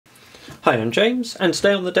Hi, I'm James, and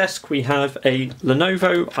today on the desk we have a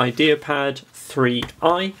Lenovo IdeaPad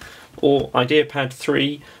 3i or IdeaPad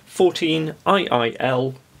 3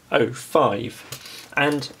 14IIL05.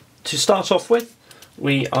 And to start off with,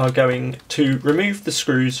 we are going to remove the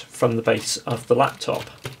screws from the base of the laptop.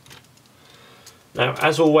 Now,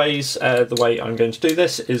 as always, the way I'm going to do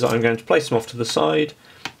this is I'm going to place them off to the side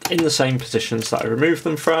in the same positions that I removed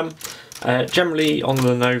them from. Generally on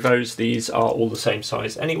Lenovo's these are all the same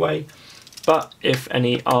size anyway, but if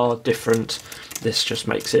any are different, this just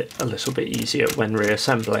makes it a little bit easier when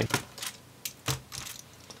reassembling.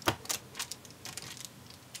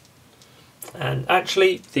 And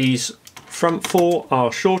actually these front four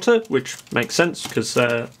are shorter, which makes sense because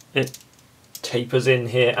it tapers in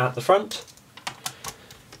here at the front.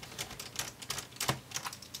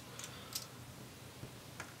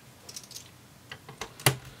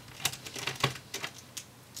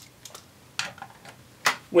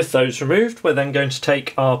 With those removed, we're then going to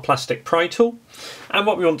take our plastic pry tool, and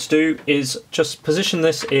what we want to do is just position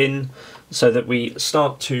this in so that we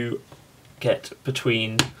start to get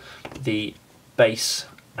between the base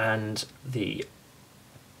and the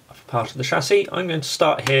upper part of the chassis. I'm going to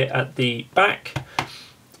start here at the back,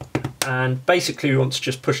 and basically we want to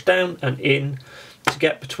just push down and in to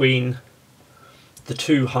get between the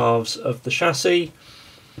two halves of the chassis,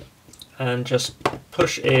 and just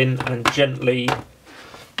push in and gently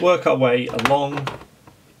work our way along,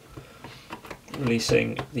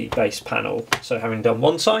 releasing the base panel. So having done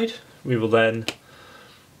one side, we will then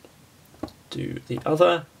do the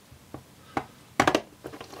other.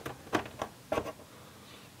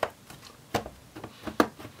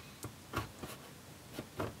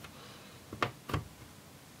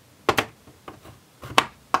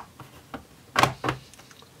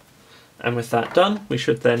 And with that done, we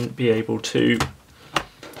should then be able to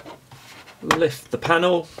lift the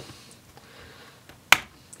panel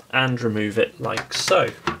and remove it like so.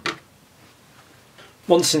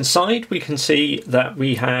 Once inside, we can see that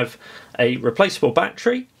we have a replaceable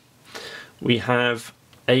battery. We have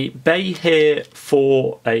a bay here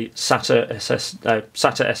for a SATA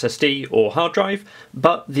SSD or hard drive,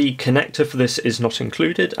 but the connector for this is not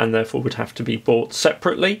included and therefore would have to be bought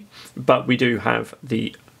separately. But we do have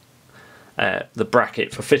the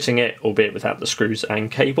bracket for fitting it, albeit without the screws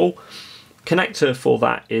and cable. Connector for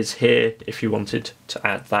that is here if you wanted to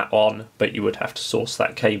add that on, but you would have to source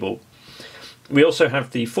that cable. We also have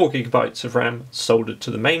the 4GB of RAM soldered to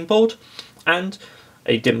the main board and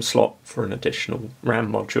a DIMM slot for an additional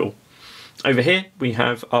RAM module. Over here we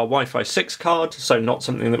have our Wi-Fi 6 card, so not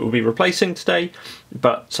something that we'll be replacing today,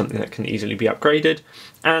 but something that can easily be upgraded,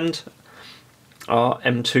 and our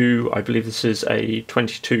M2, I believe this is a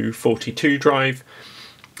 2242 drive,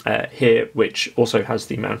 here, which also has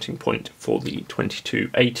the mounting point for the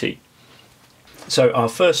 2280. So our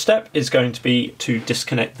first step is going to be to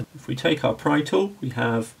disconnect them. If we take our pry tool, we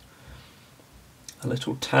have a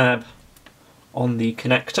little tab on the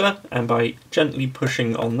connector, and by gently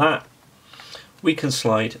pushing on that, we can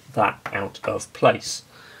slide that out of place.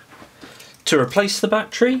 To replace the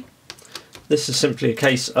battery, this is simply a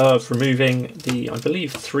case of removing the, I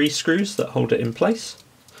believe, 3 screws that hold it in place.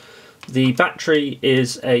 The battery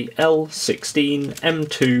is a L16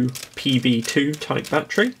 M2 PB2 type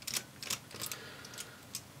battery.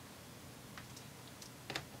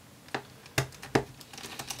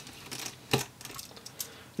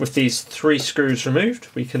 With these 3 screws removed,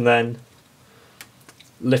 we can then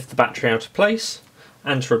lift the battery out of place,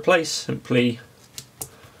 and to replace, simply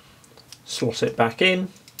slot it back in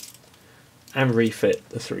and refit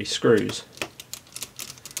the 3 screws.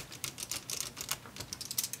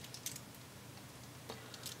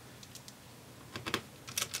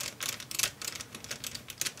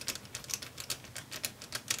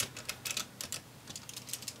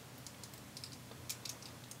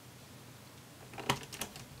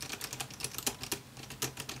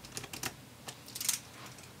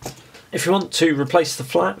 If you want to replace the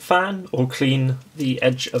flat fan or clean the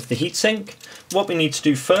edge of the heatsink, what we need to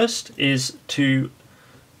do first is to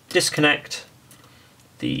disconnect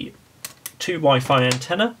the 2 Wi-Fi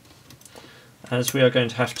antenna, as we are going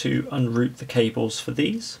to have to unroute the cables for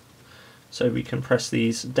these. So we can press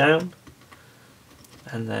these down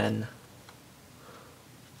and then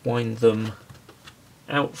wind them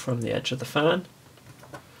out from the edge of the fan.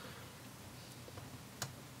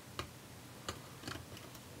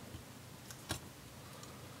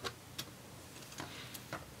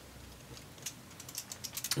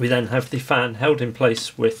 We then have the fan held in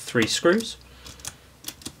place with 3 screws.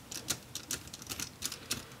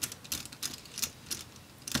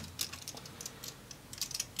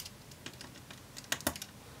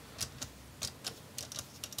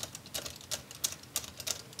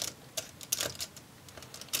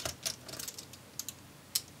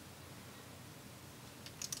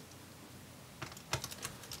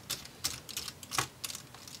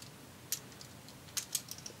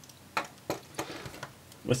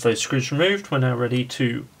 With those screws removed, we're now ready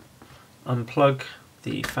to unplug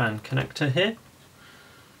the fan connector here.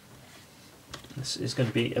 This is going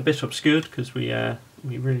to be a bit obscured because we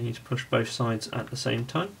really need to push both sides at the same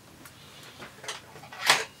time.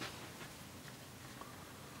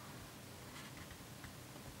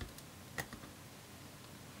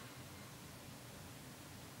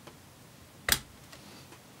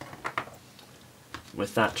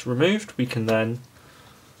 With that removed, we can then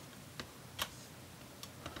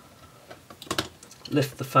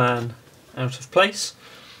lift the fan out of place,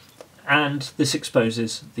 and this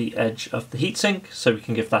exposes the edge of the heatsink, so we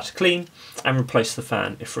can give that a clean and replace the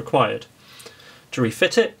fan if required. To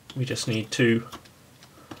refit it, we just need to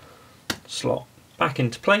slot back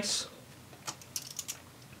into place,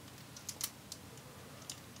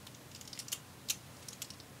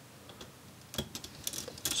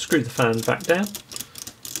 screw the fan back down,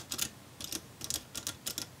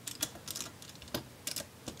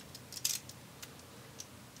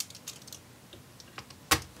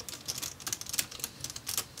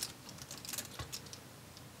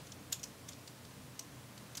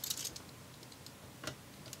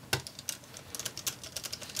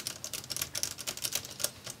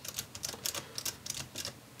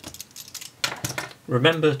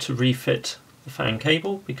 remember to refit the fan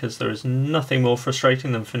cable, because there is nothing more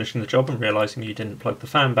frustrating than finishing the job and realising you didn't plug the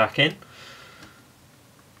fan back in.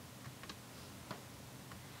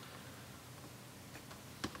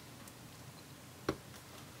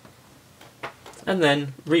 And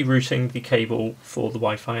then rerouting the cable for the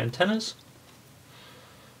Wi-Fi antennas.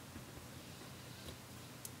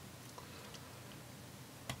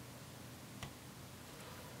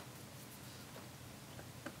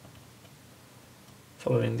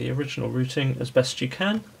 Following the original routing as best you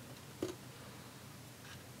can.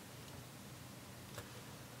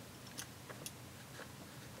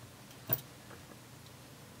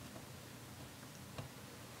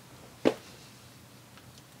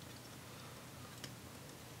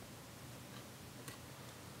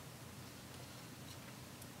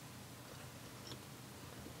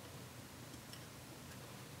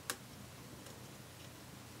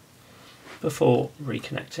 Before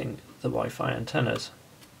reconnecting the Wi-Fi antennas.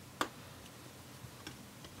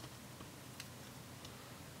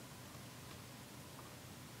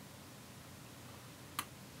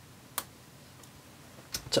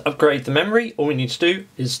 To upgrade the memory, all we need to do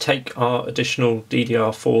is take our additional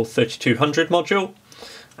DDR4 3200 module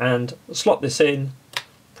and slot this in,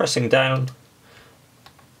 pressing down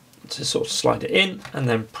to sort of slide it in, and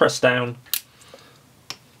then press down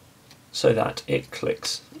so that it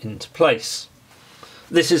clicks into place.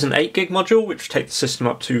 This is an 8 gig module, which will take the system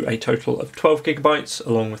up to a total of 12 gigabytes,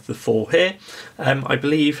 along with the 4 here. I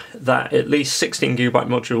believe that at least 16 gigabyte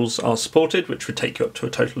modules are supported, which would take you up to a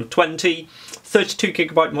total of 20. 32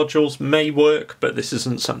 gigabyte modules may work, but this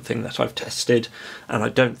isn't something that I've tested and I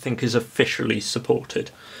don't think is officially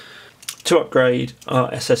supported. To upgrade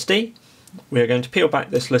our SSD, we are going to peel back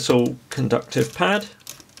this little conductive pad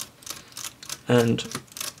and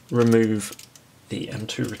remove the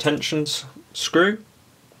M2 retentions screw.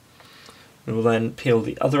 We will then peel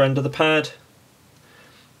the other end of the pad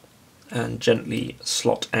and gently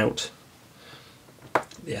slot out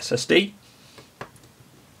the SSD.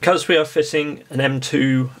 Because we are fitting an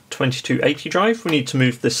M2 2280 drive, we need to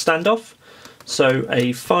move this standoff. So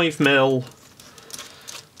a 5mm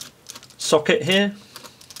socket here.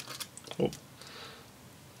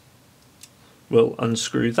 We'll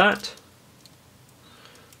unscrew that,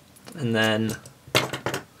 and then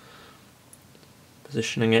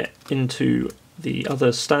positioning it into the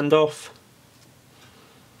other standoff.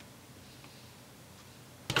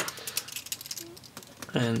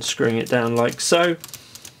 And screwing it down like so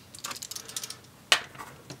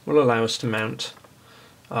will allow us to mount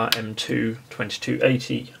our M2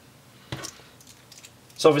 2280.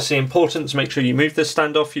 It's obviously important to make sure you move this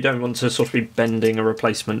standoff. You don't want to sort of be bending a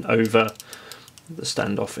replacement over the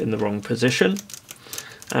standoff in the wrong position.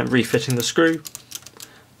 And refitting the screw,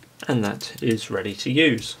 and that is ready to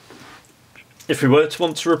use. If we were to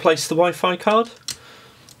want to replace the Wi-Fi card,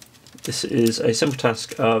 this is a simple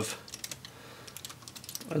task of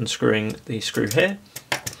unscrewing the screw here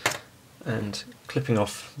and clipping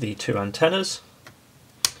off the 2 antennas.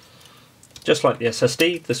 Just like the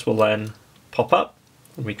SSD, this will then pop up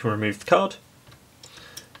and we can remove the card.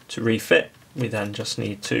 To refit, we then just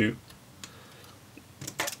need to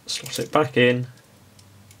slot it back in,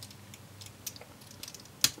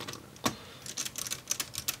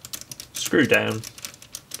 screw down,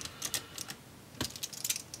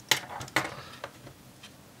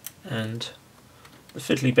 and the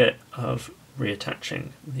fiddly bit of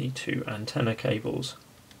reattaching the 2 antenna cables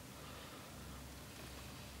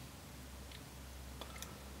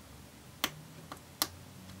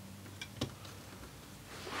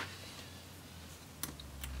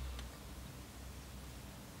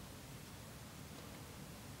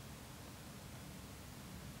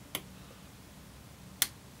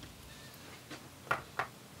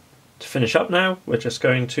finish up now, we're just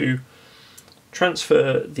going to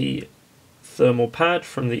transfer the thermal pad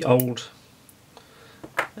from the old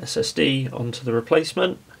SSD onto the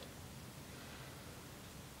replacement,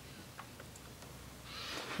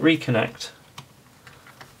 reconnect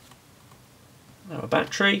our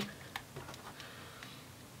battery,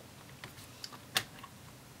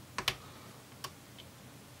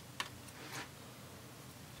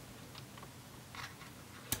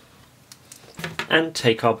 and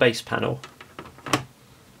take our base panel.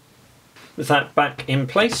 With that back in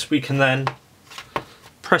place, we can then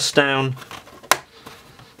press down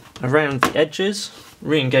around the edges,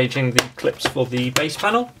 re-engaging the clips for the base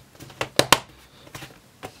panel.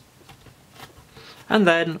 And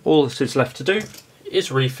then all that is left to do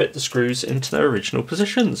is refit the screws into their original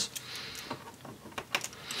positions.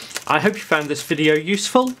 I hope you found this video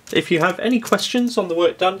useful. If you have any questions on the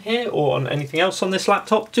work done here or on anything else on this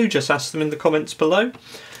laptop, do just ask them in the comments below.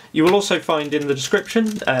 You will also find in the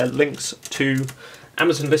description links to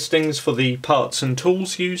Amazon listings for the parts and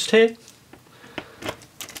tools used here.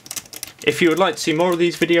 If you would like to see more of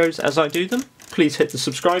these videos as I do them, please hit the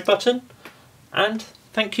subscribe button, and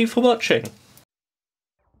thank you for watching.